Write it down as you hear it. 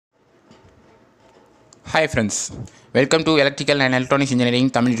Hi friends, welcome to Electrical and Electronics Engineering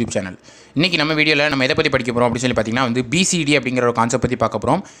Tamil YouTube channel. இன்னைக்கு நம்ம வீடியோல நம்ம எதை பத்தி படிக்க போறோம் அப்படி சொல்லி பாத்தீங்கன்னா வந்து BCD அப்படிங்கற ஒரு கான்செப்ட் பத்தி பார்க்க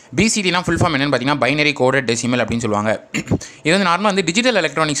போறோம். BCD னா full form என்னன்னு பாத்தீங்கன்னா binary coded decimal அப்படினு சொல்லுவாங்க. இது வந்து நார்மலா வந்து டிஜிட்டல்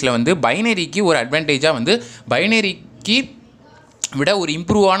எலக்ட்ரானிக்ஸ்ல வந்து பைனரிக்கு ஒரு அட்வான்டேஜா வந்து பைனரிக்கு விட ஒரு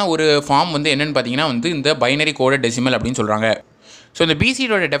இம்ப்ரூவ் ஆன ஒரு ஃபார்ம் வந்து என்னன்னு பாத்தீங்கன்னா வந்து இந்த binary coded decimal அப்படினு சொல்றாங்க. So the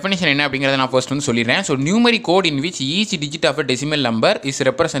BCD definition என்ன அப்படிங்கறத நான் first வந்து சொல்லிறேன். So numeric code in which each digit of a decimal number is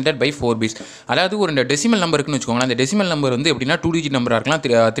represented by 4 bits. அதாவது ஒரு decimal number இருக்குன்னு வெச்சுக்கோங்க. அந்த decimal number வந்து எப்படினா 2 digit number இருக்கலாம்,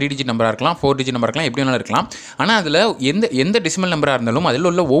 3 digit number இருக்கலாம், 4 digit number இருக்கலாம், எப்படி வேணாலும் இருக்கலாம். ஆனா அதுல எந்த decimal number இருந்தாலும் அதில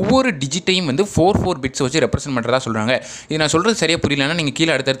உள்ள ஒவ்வொரு டிஜிட்டையும் வந்து 4 bits வச்சு ரெப்ரசன்ட் பண்றதா சொல்றாங்க. இது நான் சொல்றது சரியா புரியலனா நீங்க கீழ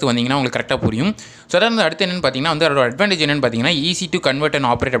அடுத்து வந்தீங்கன்னா உங்களுக்கு கரெக்ட்டா புரியும். சோ அதாவது அடுத்து என்னன்னு பாத்தீங்கன்னா வந்து அதோட அட்வான்டேஜ் என்னன்னு பாத்தீங்கன்னா easy to convert and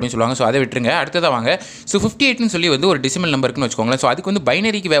operate அப்படினு சொல்லுவாங்க. சோ அதை விட்டுருங்க. அடுத்ததா வாங்க. சோ 58 ன்னு சொல்லி வந்து ஒரு decimal number இருக்குன்னு வெச்சுக்கோங்க. ஸோ அதுக்கு வந்து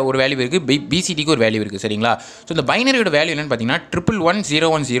பைனரிக்கு ஒரு வேல்யூ இருக்குது, பிசிடிக்கு ஒரு வேல்யூ இருக்குது, சரிங்களா? ஸோ இந்த பைனரியோட வேல்யூ என்னன்னு பார்த்தீங்கன்னா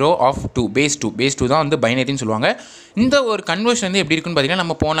 111010 ஆஃப் 2 பேஸ் 2 தான் வந்து பைனரின்னு சொல்லுவாங்க. இந்த ஒரு கன்வர்ஷன் வந்து எப்படி இருக்குன்னு பார்த்தீங்கன்னா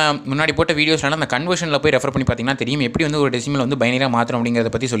நம்ம முன்னாடி போட்ட வீடியோஸ்லாம் அந்த கன்வர்ஷனில் போய் ரெஃபர் பண்ணி பார்த்தீங்கன்னா தெரியும் எப்படி வந்து ஒரு டெசிமல் வந்து பைனரியாக மாற்றணும்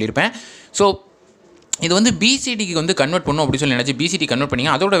அப்படிங்கிறத பற்றி சொல்லியிருப்பேன். ஸோ இது வந்து பிசிடிக்கு வந்து கன்வெர்ட் பண்ணும் அப்படி சொல்லி நினச்சி பிசிடி கன்வெர்ட்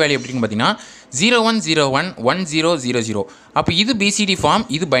பண்ணிங்க. அதோட வேல்யூ எப்படின்னு பார்த்தீங்கன்னா 01011000. அப்போ இது பிசிடி ஃபார்ம்,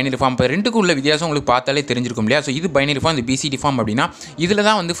 இது பைனரி ஃபார்ம். இப்போ ரெண்டுக்கு உள்ள வித்தியாசம் உங்களுக்கு பார்த்தாலே தெரிஞ்சிருக்கும் இல்லையா? ஸோ இது பைனரி ஃபார்ம், இது பிசிடி ஃபார்ம் அப்படின்னா இதில்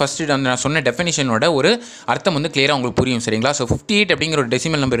தான் வந்து ஃபஸ்ட்டு நான் சொன்ன டெஃபினிஷனோட ஒரு அர்த்தம் வந்து கிளியராக உங்களுக்கு புரியும், சரிங்களா? ஸோ 58 அப்படிங்கிற ஒரு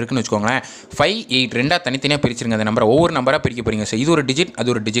டெசிமல் நம்பர் இருக்குன்னு வச்சுக்கோங்களேன். 5 8 ரெண்டாக தனித்தனியாக பிரிச்சிருங்க அந்த நம்பரை, ஒவ்வொரு நம்பராக பிரிக்க போகிறீங்க. ஸோ இது ஒரு டிஜிட்,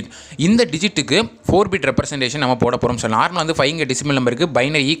 அது ஒரு டிஜிட். இந்த டிஜிட்டுக்கு 4 பிட் ரெப்ரசன்டேஷன் நம்ம போட போகிறோம். ஸோ நார்மலாக வந்து 5 டெசிமல் நம்பருக்கு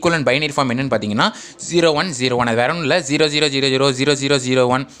பைனரி ஈக்குவலன்ட் பைனரி ஃபார்ம் என்னன்னு பார்த்தீங்கன்னா 0101. அது வேற ஒன்றும் இல்லை,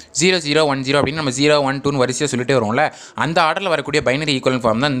 0000000010 அப்படின்னு நம்ம 012 வரிசையாக சொல்லிட்டே வரும்ல, அந்த ஆர்டரில் வரக்கூடிய பைனரி ஈக்குவலன்ட்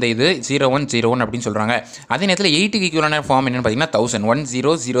ஃபார்ம் தான் இந்த இது 0101 அப்படின்னு சொல்கிறாங்க. அதே நேரத்தில் 8க்கு ஈக்குவலான ஃபார்ம் என்னன்னு பார்த்தீங்கன்னா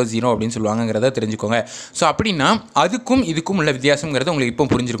 1000 அப்படின்னு சொல்லுவாங்கிறத தெரிஞ்சுக்கோங்க. ஸோ அப்படின்னா அதுக்கும் இதுக்கும் உள்ள வித்தியாசங்கிறது உங்களுக்கு இப்போ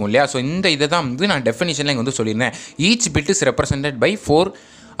புரிஞ்சிருக்கும் இல்லையா? ஸோ இந்த இதை தான் வந்து நான் டெஃபினிஷனில் இங்கே வந்து சொல்லியிருந்தேன். Each bit is represented by 4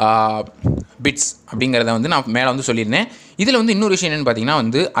 bits அப்படிங்கிறத வந்து நான் மேலே வந்து சொல்லியிருந்தேன். இதில் வந்து இன்னொரு விஷயம் என்னென்னு பார்த்தீங்கன்னா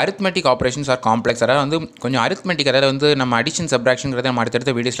வந்து அரித்மெட்டிக் ஆப்ரேஷன்ஸ் ஆர் காம்ப்ளெக்ஸ், அதாவது வந்து கொஞ்சம் அரித்மெட்டிக், அதாவது வந்து நம்ம அடிஷன் சப்ராக்ஷன்கிறத நம்ம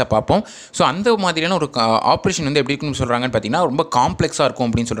அடுத்தடுத்த வீடியோஸில் பார்ப்போம். ஸோ அந்த மாதிரியான ஒரு ஆப்ரேஷன் வந்து எப்படி இருக்குன்னு சொல்கிறாங்கன்னு பார்த்தீங்கன்னா ரொம்ப காம்ப்ளெக்ஸாக இருக்கும்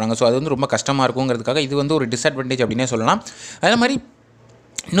அப்படின்னு சொல்கிறாங்க. ஸோ அது வந்து ரொம்ப கஷ்டமாக இருக்குங்கிறதுக்காக இது வந்து ஒரு டிஸ்அட்வான்டேஜ் அப்படின்னே சொல்லலாம். அதே மாதிரி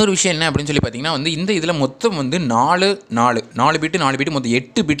இன்னொரு விஷயம் என்ன அப்படின்னு சொல்லி பார்த்தீங்கன்னா வந்து இந்த இதில் மொத்தம் வந்து 4 பிட்டு மொத்தம்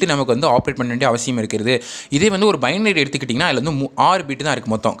 8 பிட்டு நமக்கு வந்து ஆப்ரேட் பண்ண வேண்டிய அவசியம் இருக்கிறது. இதே வந்து ஒரு பைனரி எடுத்துக்கிட்டிங்கன்னா அதில் வந்து 6 பிட்டு தான்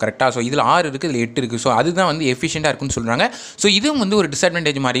இருக்குது மொத்தம், கரெக்டாக? ஸோ இதில் 6 இருக்குது, இதில் 8 இருக்குது. ஸோ அதுதான் வந்து எஃபிஷியண்டாக இருக்குன்னு சொல்கிறாங்க. ஸோ இதுவும் வந்து ஒரு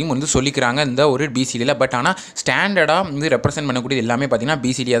டிஸ்அட்வான்டேஜ் மாதிரியும் வந்து சொல்லிக்கிறாங்க இந்த ஒரு பிசிடியில். பட் ஆனால் ஸ்டாண்டர்டாக வந்து ரெப்ரசென்ட் பண்ணக்கூடியது எல்லாமே பார்த்தீங்கன்னா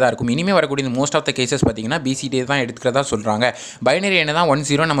பிசிடியாக தான் இருக்கும். இனிமேல் வரக்கூடிய மோஸ்ட் ஆஃப் த கேசஸ் பார்த்தீங்கன்னா பிசிடியை தான் எடுத்துக்கிறதா சொல்கிறாங்க. பைனரி என்ன தான்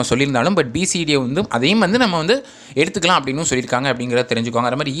 10 நம்ம சொல்லியிருந்தாலும் பட் பிசிடியை வந்து அதையும் வந்து நம்ம வந்து எடுத்துக்கலாம் அப்படின்னு சொல்லியிருக்காங்க அப்படிங்கிறத தெரிஞ்சுக்கோங்க.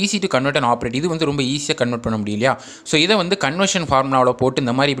 அது மாதிரி easy to convert and operate, இது வந்து ரொம்ப ஈஸியாக கன்வெர்ட் பண்ண முடியும் இல்லையா? ஸோ இதை வந்து கன்வர்ஷன் ஃபார்முலாவில் போட்டு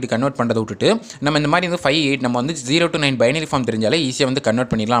இந்த மாதிரி இப்படி கன்வெர்ட் பண்ணுறதை விட்டுட்டு நம்ம இந்த மாதிரி வந்து 5 8 நம்ம வந்து 0 to 9 பைனரி ஃபார்ம் தெரிஞ்சாலே ஈஸியாக வந்து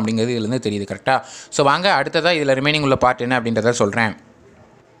கன்வெர்ட் பண்ணிடலாம் அப்படிங்கிறது இதுலேருந்து தெரியுது, கரெக்டாக? ஸோ வாங்க அடுத்ததாக இதில் ரிமைனிங் உள்ள பார்ட் என்ன அப்படின்றத சொல்கிறேன்.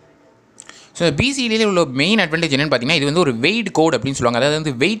 ஸோ பிசிடியில் உள்ள மெயின் அட்வான்டேஜ் என்னென்னு பார்த்தீங்கன்னா இது வந்து ஒரு வெயிட் கோட் அப்படின்னு சொல்லுவாங்க. அதாவது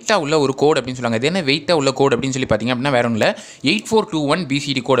வந்து வெயிட்டாக உள்ள ஒரு கோட் அப்படின்னு சொல்லுவாங்க. இது என்ன வெயிட்டாக உள்ள கோட் அப்படின்னு சொல்லி பார்த்தீங்க அப்படின்னா வேற ஒன்றும் இல்லை, 8421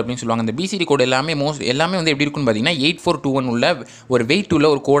 பிசிடி கோட் அப்படின்னு சொல்லுவாங்க. அந்த பிசிடி கோட் எல்லாமே வந்து எப்படி இருக்குன்னு பார்த்தீங்கன்னா 8421 உள்ள ஒரு வெயிட் உள்ள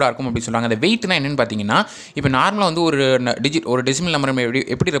ஒரு கோடாக இருக்கும் அப்படின்னு சொல்லுவாங்க. அந்த வெயிட்னா என்னென்னு பார்த்தீங்கன்னா இப்போ நார்மலாக வந்து ஒரு டெசிமல் நம்பர்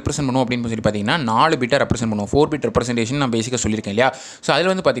எப்படி ரெப்ரசென்ட் பண்ணுவோம் அப்படின்னு சொல்லி பார்த்தீங்கன்னா 4 பிட்டாக ரெப்ரசென்ட் பண்ணுவோம். 4 பிட் ரெப்ரசென்டேஷன் நான் பேசிக்காக சொல்லியிருக்கேன் இல்லையா? ஸோ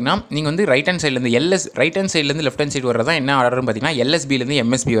அதில் வந்து பார்த்தீங்கன்னா நீங்கள் வந்து ரைட் ஹேண்ட் சைட்லேருந்து லெஃப்ட் ஹேண்ட் சைடு வரதான் என்ன ஆர்டர்னு பார்த்தீங்கன்னா எல்எஸ்பிலேருந்து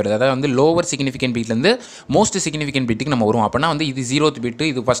எம்எஸ்பி வருது. அதாவது வந்து லோவர் சிக்னிஃபிகன்ட் பிட்லேருந்து மோஸ்ட் சிக்னிஃபிகன்ட் பிட்டுக்கு நம்ம வரும். அப்போனா வந்து இது 0th பிட்டு,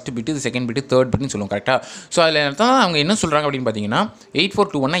 இது ஃபஸ்ட் பிட்டு, இது செகண்ட் பிட்டு, தேர்ட் பிட்னு சொல்லுவோம், கரெக்டாக? ஸோ அதில் தான் அவங்க என்ன சொல்கிறாங்க அப்படின்னு பார்த்தீங்கன்னா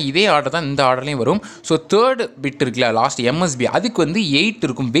 8421 இதே ஆர்டர் தான் இந்த ஆர்டர்லையும் வரும். ஸோ தேர்ட் பிட் இருக்குல்ல, லாஸ்ட் எம்எஸ்பி, அதுக்கு வந்து 8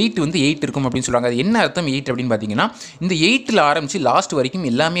 இருக்கும், வெயிட் வந்து 8 இருக்கும் அப்படின்னு சொல்கிறாங்க. அது என்ன அர்த்தம் 8 அப்படின்னு பார்த்தீங்கன்னா இந்த 8ல் ஆரம்பித்து லாஸ்ட் வரைக்கும்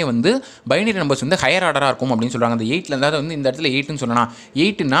எல்லாமே வந்து பைனரி நம்பர்ஸ் வந்து ஹையர் ஆர்டராக இருக்கும் அப்படின்னு சொல்கிறாங்க. அந்த 8ல் அதாவது வந்து இந்த இடத்துல 8ன்னு சொன்னா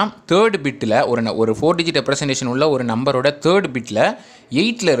 8னா தேர்ட் பிட்டில் ஒரு 4 டிஜிட் ரெப்ரசன்டேஷன் உள்ள ஒரு நம்பரோட தேர்ட் பிட்டில்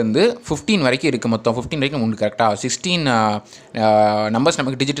 8லேருந்து 15 வரைக்கும் இருக்குது, மொத்தம் 15 வரைக்கும் உண்டு, கரெக்டாக? 16 நம்பர்ஸ்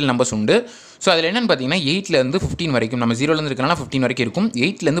நமக்கு டிஜிட்டல் நம்பர்ஸ் உண்டு. ஸோ அதில் என்னென்னு பார்த்தீங்கன்னா 8லேருந்து 15 வரைக்கும் நம்ம 0லேருந்து இருக்கனால 15 வரைக்கும் இருக்கும்.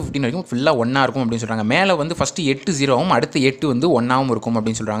 8லேருந்து 15 வரைக்கும் ஃபுல்லாக 1 இருக்கும் அப்படின்னு சொல்கிறாங்க. மேலே வந்து ஃபஸ்ட்டு 8 0வும் அடுத்து 8 வந்து 1 இருக்கும்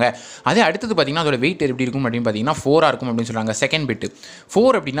அப்படின்னு சொல்கிறாங்க. அதே அடுத்தது பார்த்தீங்கன்னா அதோட வெயிட் எப்படி இருக்கும் அப்படின்னு பார்த்தீங்கன்னா 4 இருக்கும் அப்படின்னு சொல்கிறாங்க. செகண்ட் பிட்டு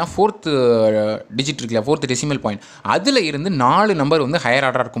 4 அப்படின்னா 4th டிஜிட் இருக்குல்ல, 4th டெசிமல் பாயிண்ட், அதில் இருந்து 4 நம்பர் வந்து ஹையர்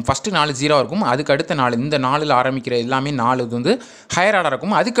ஆர்டராக இருக்கும். ஃபஸ்ட்டு 4 0 இருக்கும், அதுக்கு அடுத்த 4 இந்த 4ல் ஆரம்பிக்கிற எல்லாமே 4 வந்து ஹையர் ஆர்டராக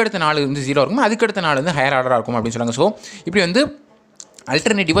இருக்கும், அதுக்கு அடுத்த 4 வந்து 0 இருக்கும், அதுக்கு அடுத்த 4 வந்து ஹையர் ஆர்டராக இருக்கும் அப்படின்னு சொல்கிறாங்க. ஸோ இப்படி வந்து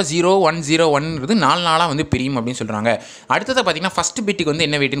அல்டர்னேட்டிவாக 0101 4 வந்து பிரியும் அப்படின்னு சொல்கிறாங்க. அடுத்தது பார்த்தீங்கன்னா ஃபஸ்ட் பிட்டுக்கு வந்து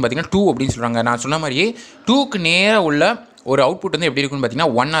என்ன வெயிட்னு பார்த்தீங்கன்னா 2 அப்படின்னு சொல்கிறாங்க. நான் சொன்ன மாதிரியே 2க்கு நேராக உள்ள ஒரு அவுட்புட் வந்து எப்படி இருக்கும்னு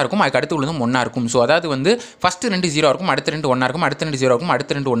பார்த்தீங்கன்னா 1 இருக்கும், அதுக்கு அடுத்து உள்ளதும் 1 இருக்கும். ஸோ அதாவது வந்து ஃபஸ்ட்டு 2 0 இருக்கும், அடுத்த 2 1 இருக்கும், அடுத்த 2 0 இருக்கும்,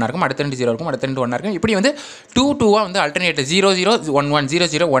 அடுத்த 2 1 இருக்கும், அடுத்த 2 0 இருக்கும், அடுத்த 2 1 இருக்கும். இப்படி வந்து 2 2 வந்து அல்டர்னேட் 0 0 1 1 0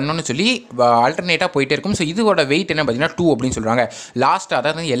 0 1 1 சொல்லி அல்டர்னேட்டாக போயிட்டே இருக்கும். ஸோ இதோட வெயிட் என்ன பார்த்தீங்கன்னா 2 அப்படின்னு சொல்கிறாங்க. லாஸ்ட்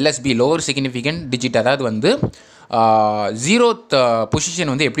அதாவது எல்எஸ்பி லோவர் சிக்னிஃபிகண்ட் டிஜிட், அதாவது வந்து 0th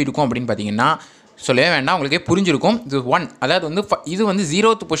பொசிஷன் வந்து எப்படி இருக்கும் அப்படின்னு பார்த்தீங்கன்னா சொல்லவே வேண்டாம், உங்களுக்கே புரிஞ்சிருக்கும். இது 1, அதாவது வந்து இது வந்து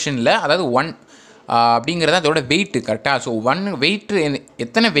 0th பொசிஷனில், அதாவது 1 அப்படிங்கிறது அதோட வெயிட்டு கரெக்டாக. ஸோ 1 வெயிட்டு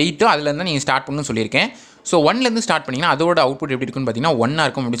எத்தனை வெயிட்டோ அதுலேருந்து நீங்கள் ஸ்டார்ட் பண்ணணும்னு சொல்லியிருக்கேன். ஸோ 1லேருந்து ஸ்டார்ட் பண்ணிங்கன்னா அதோட அவுட்புட் எப்படி இருக்குன்னு பார்த்தீங்கன்னா 1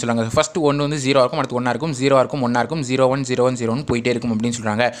 இருக்கும் அப்படின்னு சொல்கிறாங்க. ஃபஸ்ட்டு 1 வந்து 0 இருக்கும், அடுத்து 1 இருக்கும், 0 இருக்கும், 1 இருக்கும், 0 1 0 1 0 1 போயிட்டே இருக்கும் அப்படின்னு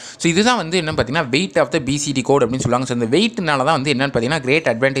சொல்கிறாங்க. ஸோ இதுதான் வந்து என்ன பார்த்தீங்கன்னா weight of the PCT code அப்படின்னு சொல்லுவாங்க. ஸோ இந்த வெயிட்னால தான் வந்து என்னென்னு பார்த்தீங்கன்னா கிரேட்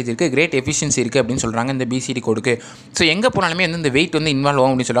அட்வான்டேஜ் இருக்குது, கிரேட் எஃபிஷியன்சி இருக்குது அப்படின்னு சொல்கிறாங்க இந்த பிசிடி கோடுக்கு. ஸோ எங்கே போனாலுமே வந்து இந்த வெயிட் வந்து இன்வால்வ்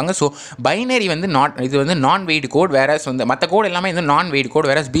ஆகும் அப்படின்னு சொல்லுவாங்க. ஸோ பைனரி வந்து இது வந்து நான் வெயிட் கோட், வேறஸ் வந்து மற்ற கோட் எல்லாமே வந்து நான் வெயிட் கோட்,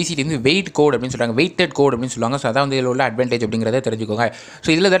 வேறஸ் பிசிடி வந்து வெயிட் கோட் அப்படின்னு சொல்கிறாங்க, வெயிட்டட் கோட் அப்படின்னு சொல்லுவாங்க. ஸோ அதான் வந்து இதில் உள்ள அட்வான்டேஜ் அப்படிங்கிறத தெரிஞ்சுக்கோங்க. ஸோ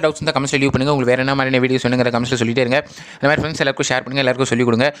இதில் ஏதாவது டவுட்ஸ் இருந்தால் கமெண்ட்ஸில் லீவ் பண்ணுங்கள். உங்களுக்கு வேறு என்ன மாதிரியான வீடியோஸ் வேணுங்கிற கமெண்ட்ஸில் சொல்லிட்டே இந்த மாதிரி ஃப்ரெண்ட்ஸ் எல்லாருக்கும் ஷேர் பண்ணுங்கள், எல்லாருக்கும் சொல்லிக்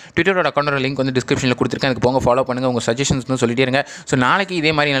கொடுங்க. ட்விட்டரோட அக்கௌண்டோட லிங்க் வந்து டிஸ்கிரிப்ஷனில் கொடுத்துருக்கேன், அதுக்கு போங்க, ஃபாலோ பண்ணுங்கள், உங்கள் சஜஷன்ஸ் சொல்லிட்டே இருங்க. ஸோ நாளைக்கு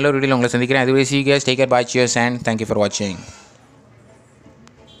இதே மாதிரி நல்ல ஒரு வீடியோவில் உங்களை சந்திக்கிறேன். அதுவே see you guys, take care, bye, cheers and thank you for watching.